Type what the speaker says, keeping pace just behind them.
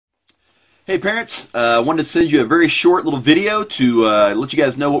Hey parents, I wanted to send you a very short little video to let you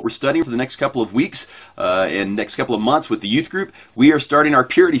guys know what we're studying for the next couple of weeks and next couple of months with the youth group. We are starting our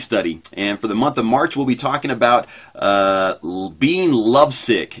purity study, and for the month of March we'll be talking about being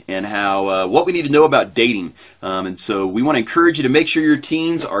lovesick and how what we need to know about dating. And so we want to encourage you to make sure your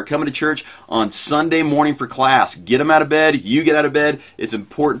teens are coming to church on Sunday morning for class. Get them out of bed. You get out of bed. It's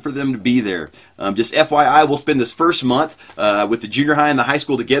important for them to be there. Just FYI, we'll spend this first month with the junior high and the high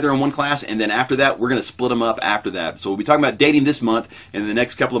school together in one class, and then after that, we're going to split them up after that. So we'll be talking about dating this month, and in the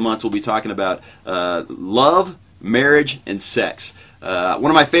next couple of months, we'll be talking about love, marriage, and sex. One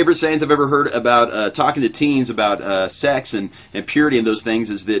of my favorite sayings I've ever heard about talking to teens about sex and purity and those things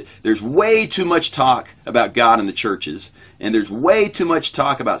is that there's way too much talk about God in the churches, and there's way too much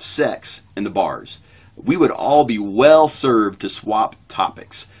talk about sex in the bars. We would all be well served to swap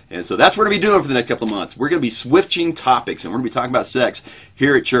topics. And so that's what we're going to be doing for the next couple of months. We're going to be switching topics, and we're going to be talking about sex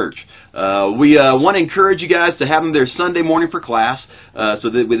here at church. We want to encourage you guys to have them there Sunday morning for class so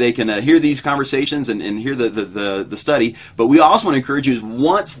that they can hear these conversations and hear the study. But we also want to encourage you,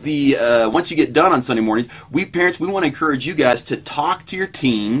 once you get done on Sunday mornings, we parents, we want to encourage you guys to talk to your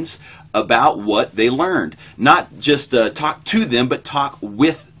teens about what they learned. Not just talk to them, but talk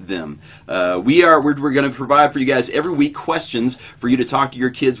with them. We're going to provide for you guys every week questions for you to talk to your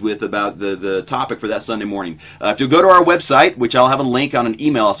kids with about the topic for that Sunday morning. If you'll go to our website, which I'll have a link on an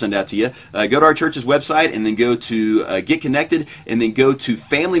email I'll send out to you, go to our church's website and then go to Get Connected and then go to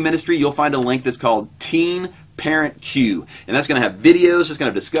Family Ministry. You'll find a link that's called Teen Parent Q, and that's going to have videos, it's going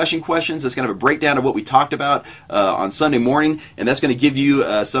to have discussion questions, it's going to have a breakdown of what we talked about on Sunday morning, and that's going to give you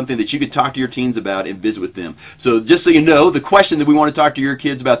something that you could talk to your teens about and visit with them. So just so you know, the question that we want to talk to your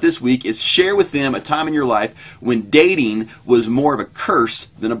kids about this week is share with them a time in your life when dating was more of a curse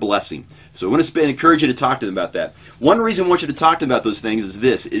than a blessing. So I want to encourage you to talk to them about that. One reason I want you to talk to them about those things is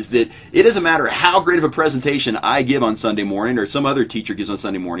this, is that it doesn't matter how great of a presentation I give on Sunday morning or some other teacher gives on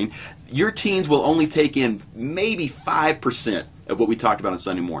Sunday morning, your teens will only take in maybe 5% of what we talked about on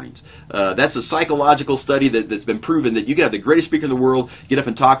Sunday mornings. That's a psychological study that's been proven that you can have the greatest speaker in the world, get up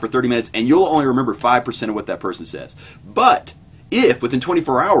and talk for 30 minutes, and you'll only remember 5% of what that person says. But if within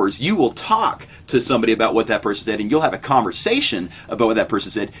 24 hours you will talk to somebody about what that person said and you'll have a conversation about what that person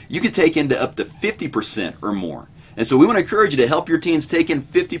said, you could take into up to 50% or more. And so we want to encourage you to help your teens take in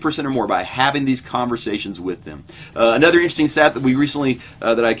 50% or more by having these conversations with them. Another interesting stat that we recently,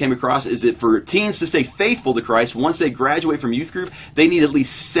 that I came across, is that for teens to stay faithful to Christ, once they graduate from youth group, they need at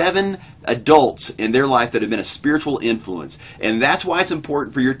least 7 adults in their life that have been a spiritual influence. And that's why it's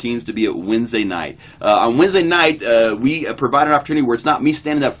important for your teens to be at Wednesday night. On Wednesday night, we provide an opportunity where it's not me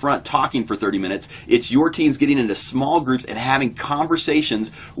standing up front talking for 30 minutes. It's your teens getting into small groups and having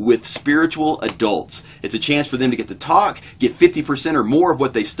conversations with spiritual adults. It's a chance for them to get to talk, get 50% or more of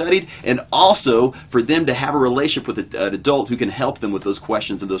what they studied, and also for them to have a relationship with an adult who can help them with those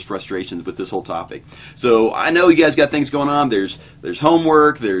questions and those frustrations with this whole topic. So I know you guys got things going on. There's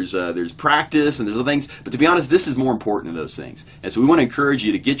homework, there's practice, and there's other things, but to be honest, this is more important than those things. And so we want to encourage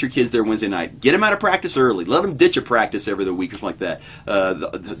you to get your kids there Wednesday night. Get them out of practice early. Let them ditch a practice every other week or something like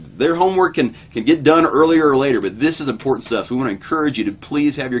that. Their homework can get done earlier or later, but this is important stuff. So we want to encourage you to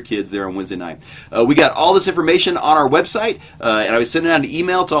please have your kids there on Wednesday night. We got all this information on our website, and I was sending out an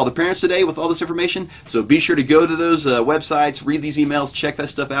email to all the parents today with all this information, so be sure to go to those websites, read these emails, check that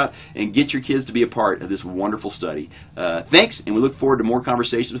stuff out, and get your kids to be a part of this wonderful study. Thanks, and we look forward to more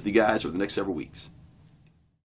conversations with you guys over the next several weeks.